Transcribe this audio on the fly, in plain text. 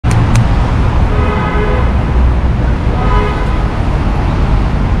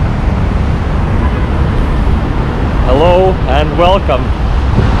welcome.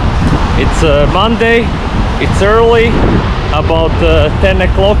 It's Monday, it's early, about 10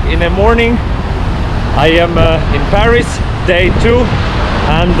 o'clock in the morning. I am in Paris, day 2,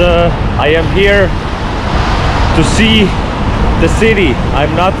 and I am here to see the city.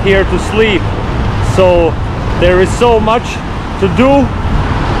 I'm not here to sleep, so there is so much to do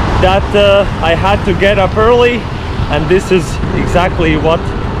that I had to get up early, and this is exactly what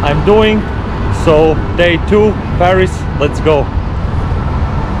I'm doing. So day 2, Paris, let's go.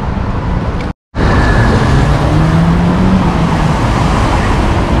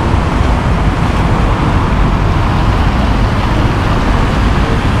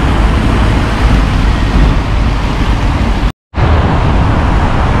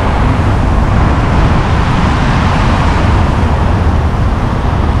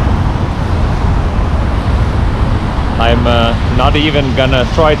 I'm not even gonna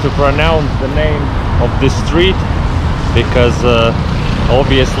try to pronounce the name of this street, because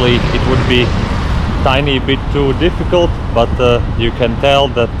obviously it would be tiny bit too difficult, but you can tell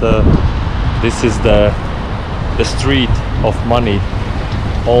that this is the street of money.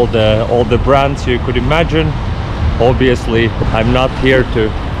 All the brands you could imagine. Obviously I'm not here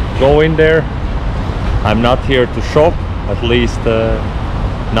to go in there, I'm not here to shop, at least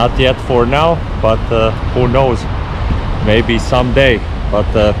not yet for now, but who knows, maybe someday. But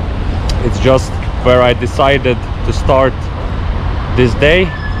it's just where I decided to start this day,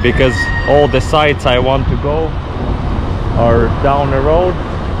 because all the sites I want to go are down the road,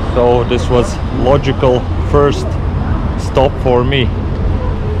 so this was logical first stop for me.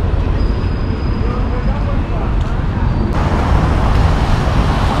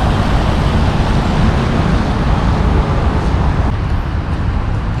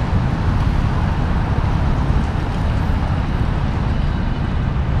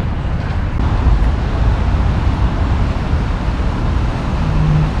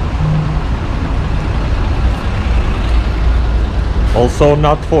 Also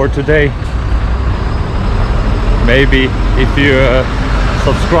not for today. Maybe if you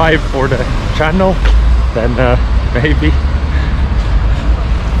subscribe for the channel, then maybe.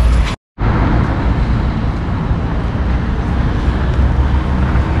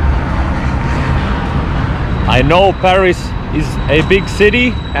 I know Paris is a big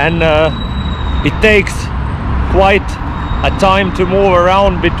city, and it takes quite a time to move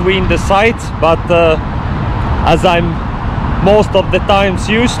around between the sites, but as I'm most of the times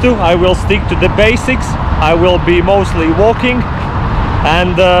used to, I will stick to the basics. I will be mostly walking,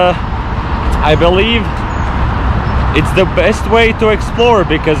 and I believe it's the best way to explore,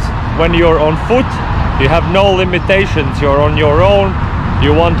 because when you're on foot you have no limitations, you're on your own.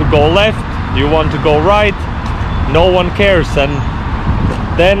 You want to go left, you want to go right, no one cares. And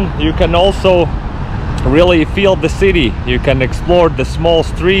then you can also really feel the city. You can explore the small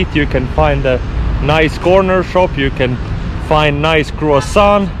street, you can find a nice corner shop, you can find nice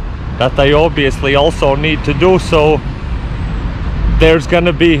croissant that I obviously also need to do. So there's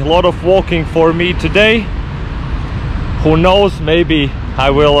gonna be a lot of walking for me today. Who knows, maybe I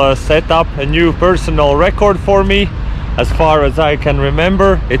will set up a new personal record for me. As far as I can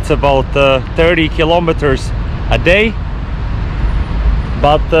remember, it's about 30 kilometers a day,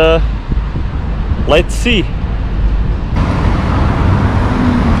 but let's see.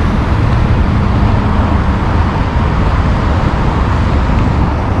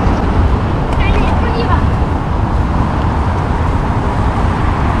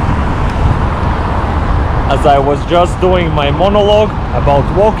 As I was just doing my monologue about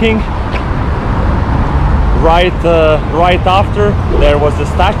walking, right after there was a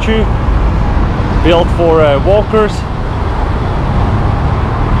statue built for walkers.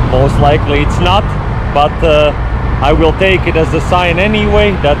 Most likely it's not, but I will take it as a sign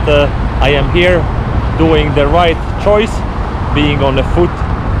anyway that I am here doing the right choice, being on the foot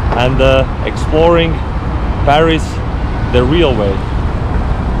and exploring Paris the real way.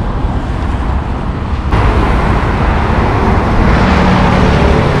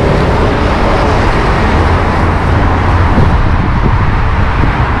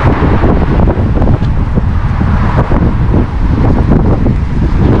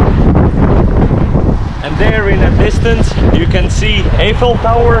 Distance you can see Eiffel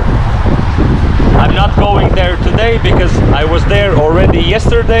Tower. I'm not going there today because I was there already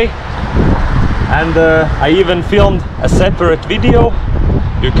yesterday, and I even filmed a separate video.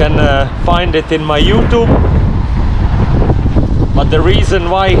 You can find it in my YouTube. But the reason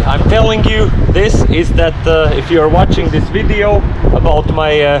why I'm telling you this is that if you're watching this video about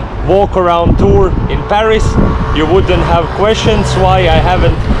my walk around tour in Paris, you wouldn't have questions why I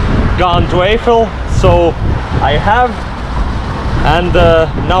haven't gone to Eiffel. So I have, and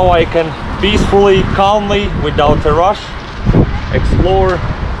now I can peacefully, calmly, without a rush, explore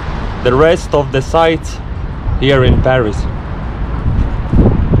the rest of the sites here in Paris.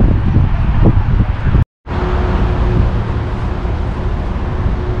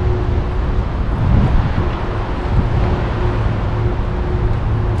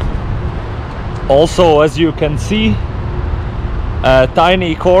 Also, as you can see, a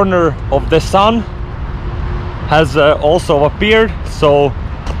tiny corner of the sun has also appeared, so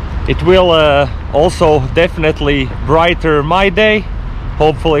it will also definitely brighter my day,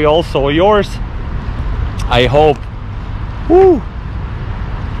 hopefully also yours, I hope. Woo!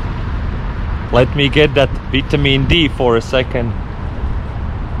 Let me get that vitamin D for a second.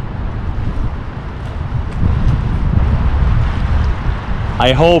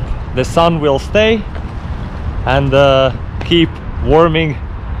 I hope the sun will stay and keep warming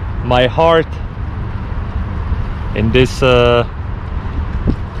my heart in this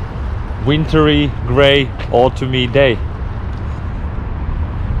wintry, gray, autumny day.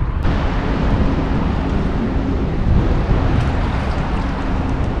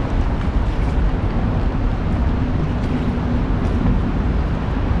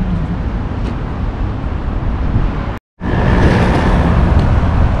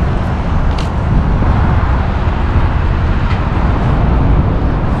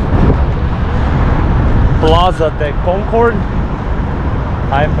 Plaza de Concorde.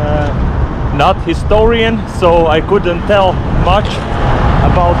 I'm not historian, so I couldn't tell much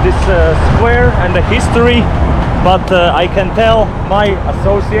about this square and the history, but I can tell my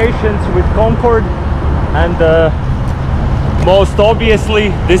associations with Concorde, and most obviously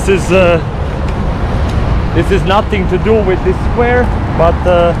this is nothing to do with this square, but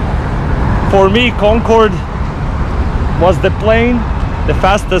for me Concorde was the plane, the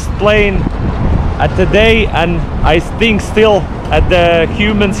fastest plane at the day, and I think still at the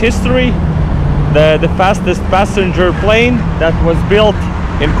human's history, the fastest passenger plane that was built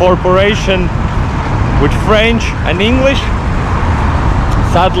in cooperation with French and English.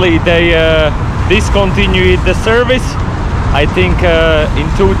 Sadly, they discontinued the service, I think in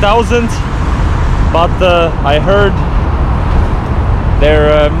 2000, but I heard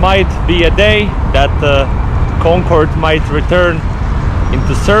there might be a day that Concorde might return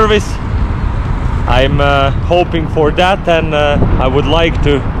into service. I'm hoping for that, and I would like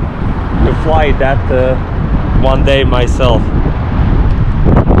to fly that one day myself.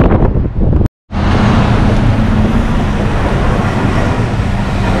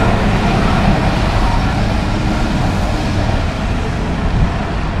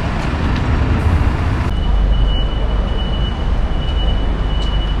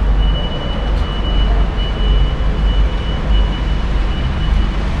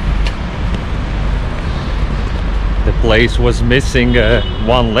 The place was missing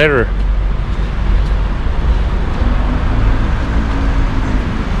one letter.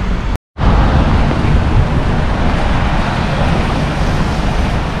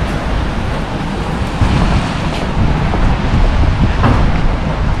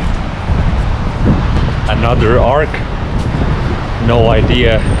 Another arc, no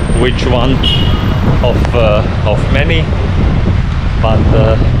idea which one of many, but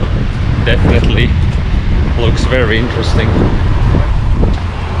definitely looks very interesting.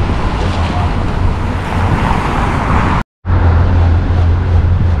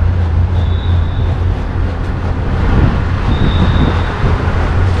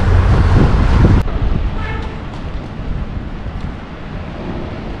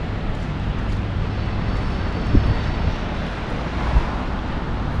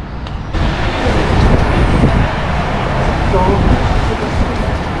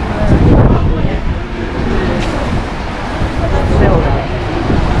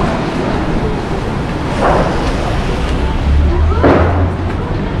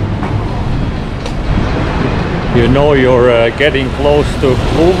 You know you're getting close to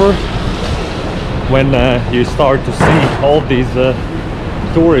Louvre when you start to see all these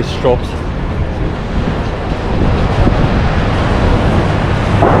tourist shops.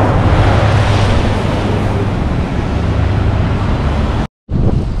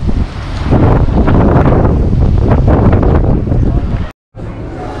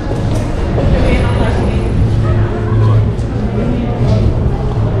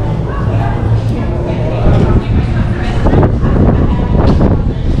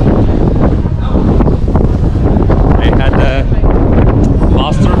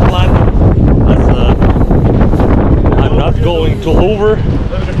 To Louvre.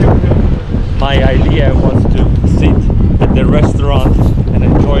 My idea was to sit at the restaurant and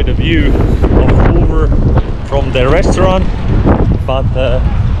enjoy the view of Louvre from the restaurant, but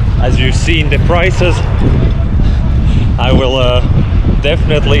as you've seen the prices, I will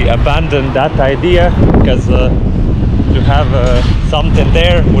definitely abandon that idea, because to have something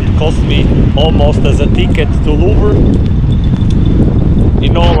there would cost me almost as a ticket to Louvre.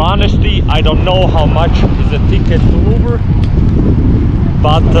 In all honesty, I don't know how much is a ticket to Louvre,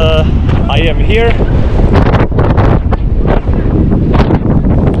 but I am here.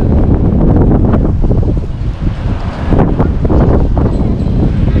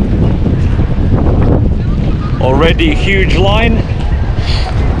 Already a huge line.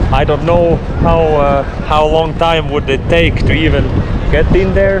 I don't know how long time would it take to even get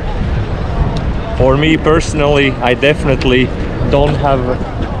in there. For me personally, I definitely don't have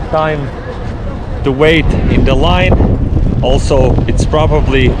time to wait in the line. Also, it's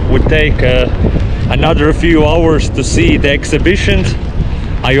probably would take another few hours to see the exhibitions.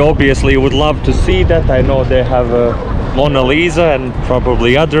 I obviously would love to see that. I know they have Mona Lisa and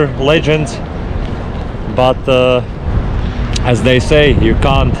probably other legends, but as they say, you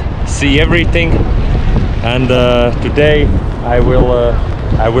can't see everything, and today I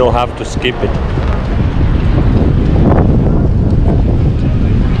will have to skip it.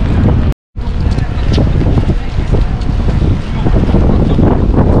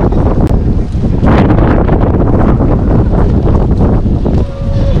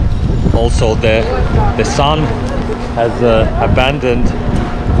 Also, the sun has abandoned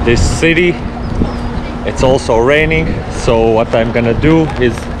this city. It's also raining, so what I'm gonna do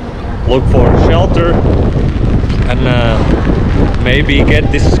is look for shelter and maybe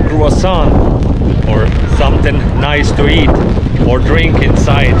get this croissant or something nice to eat or drink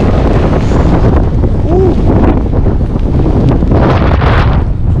inside. Woo.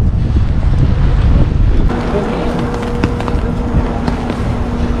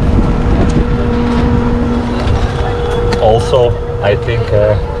 Also, I think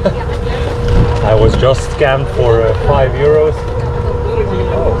I was just scammed for 5 euros.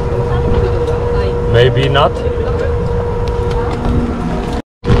 Oh. Maybe not.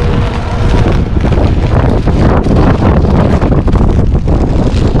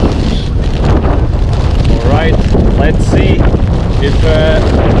 Alright, let's see if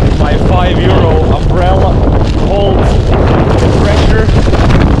my 5 euro umbrella holds the pressure.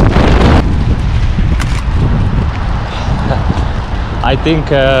 I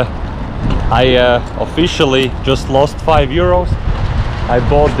think I officially just lost 5 euros. I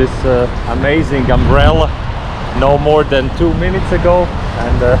bought this amazing umbrella no more than 2 minutes ago,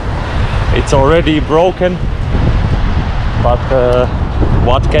 and it's already broken. But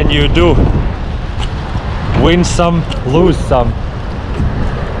what can you do? Win some, lose some.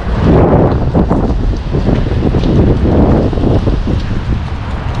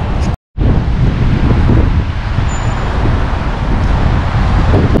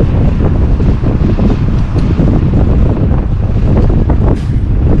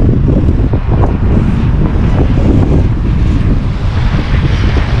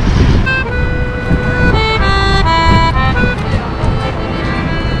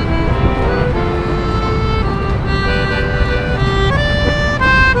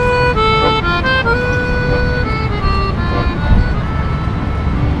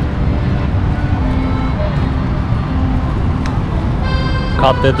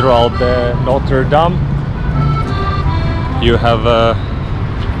 Cathedral de Notre Dame. You have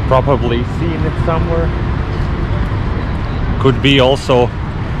probably seen it somewhere. Could be also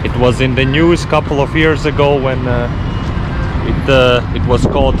it was in the news a couple of years ago when it was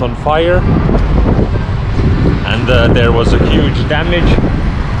caught on fire, and there was a huge damage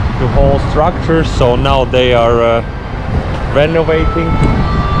to whole structure. So now they are renovating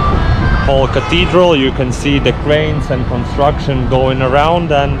whole cathedral. You can see the cranes and construction going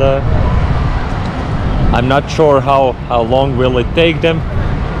around, and I'm not sure how long will it take them.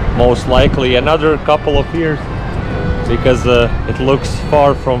 Most likely another couple of years, because it looks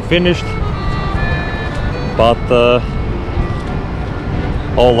far from finished. But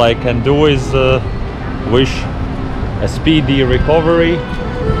all I can do is wish a speedy recovery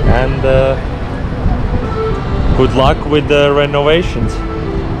and good luck with the renovations.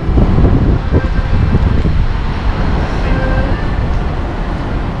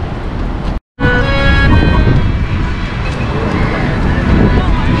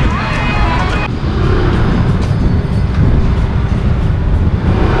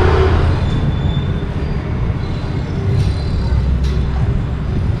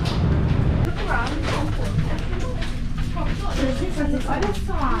 Das ist alles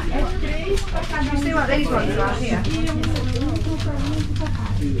so. You see what these ones are here?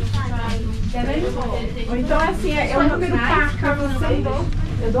 Ou então assim, é o número par para você.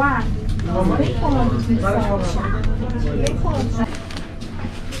 Eduardo? Nem quando, nem quando.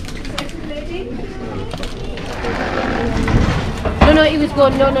 No, he was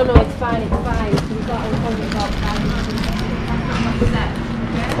going, no, it's fine. We've got a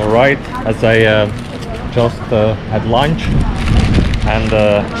Alright, as I just had lunch, and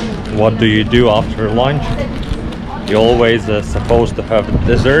what do you do after lunch? You always supposed to have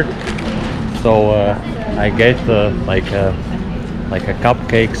dessert, so I get like a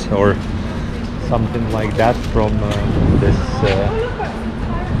cupcakes or something like that from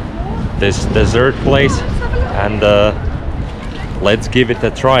this dessert place, and let's give it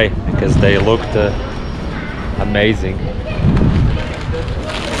a try because they looked amazing.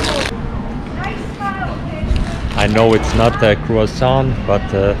 I know it's not a croissant,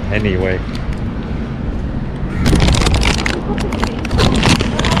 but anyway.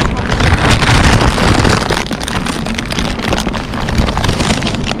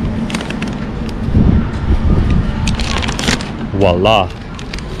 Voila!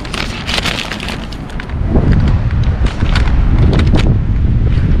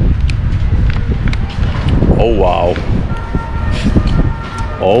 Oh wow!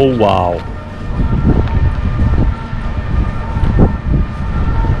 Oh wow!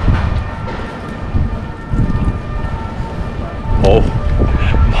 Oh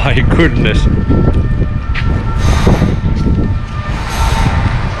my goodness!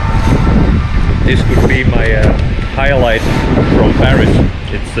 This could be my highlight from Paris.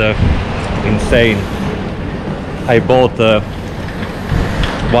 It's insane. I bought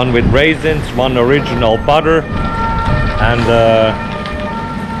one with raisins, one original butter, and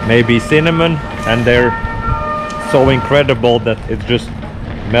maybe cinnamon, and they're so incredible that it just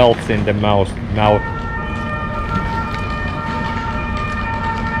melts in the mouth.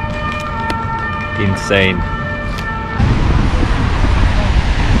 Insane.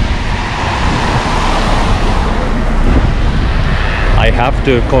 I have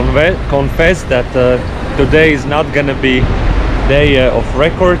to confess that today is not gonna be day of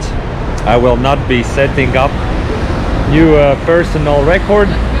records. I will not be setting up new personal record.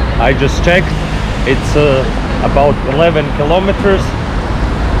 I just checked, it's about 11 kilometers,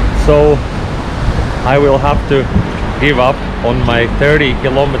 so I will have to give up on my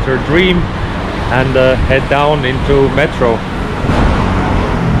 30-kilometer dream and head down into metro.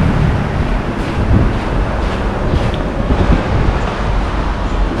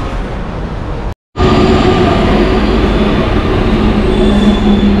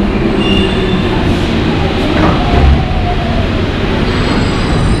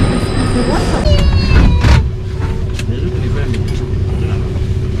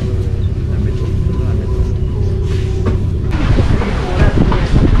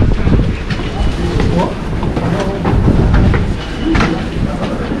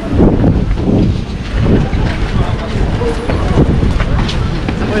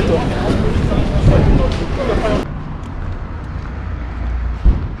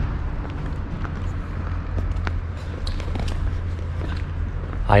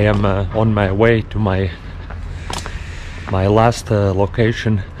 I am on my way to my last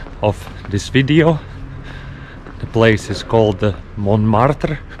location of this video. The place is called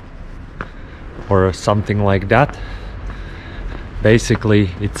Montmartre or something like that.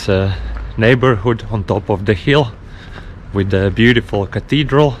 Basically it's a neighborhood on top of the hill with a beautiful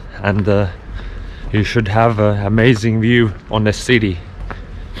cathedral, and you should have an amazing view on the city.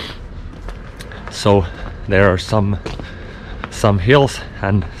 So there are some hills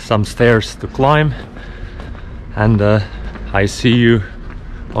and some stairs to climb, and I see you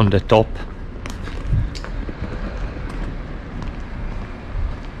on the top.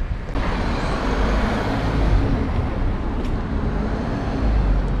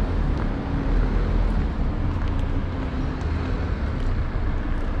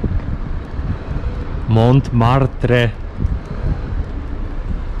 Montmartre.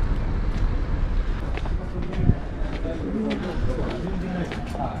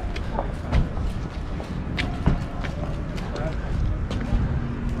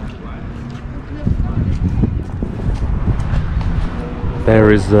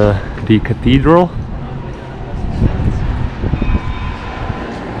 There is the cathedral.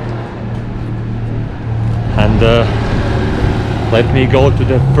 And let me go to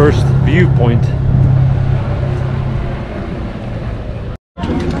the first viewpoint.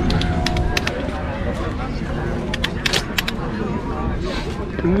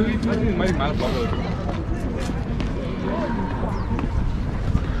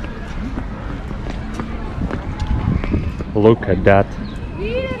 Look at that.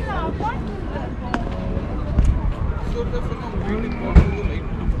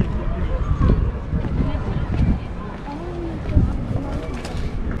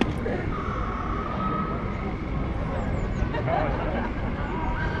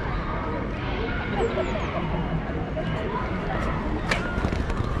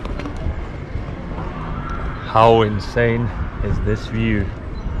 How insane is this view?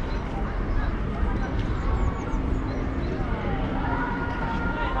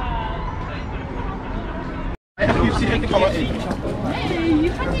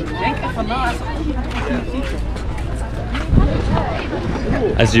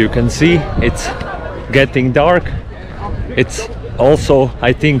 As you can see, it's getting dark. It's also,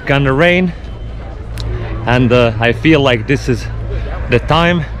 I think, gonna rain, and I feel like this is the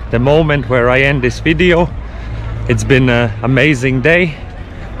time, the moment where I end this video. It's been an amazing day.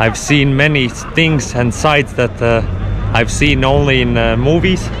 I've seen many things and sights that I've seen only in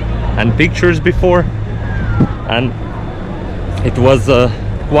movies and pictures before, and it was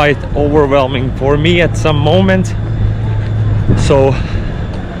quite overwhelming for me at some moment. So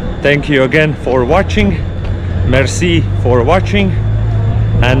thank you again for watching. Merci for watching,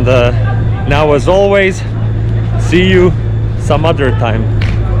 and now, as always, see you some other time.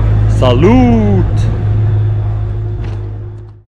 Salute!